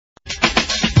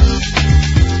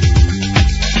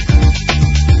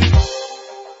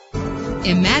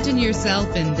Imagine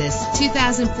yourself in this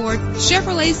 2004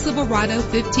 Chevrolet Silverado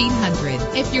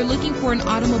 1500. If you're looking for an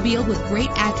automobile with great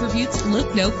attributes,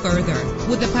 look no further.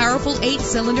 With a powerful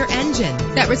 8-cylinder engine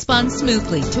that responds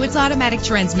smoothly to its automatic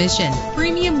transmission,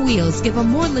 premium wheels give a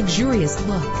more luxurious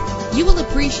look. You will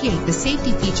appreciate the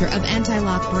safety feature of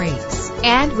anti-lock brakes.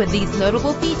 And with these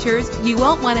notable features, you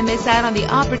won't want to miss out on the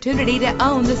opportunity to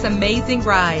own this amazing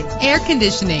ride. Air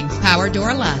conditioning, power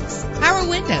door locks, power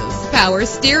windows, power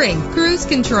steering, cruise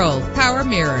control, power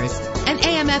mirrors, an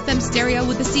AM/FM stereo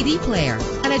with a CD player,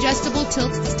 an adjustable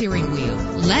tilt steering wheel.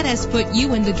 Let us put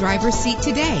you in the driver's seat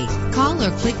today. Call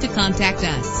or click to contact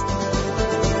us.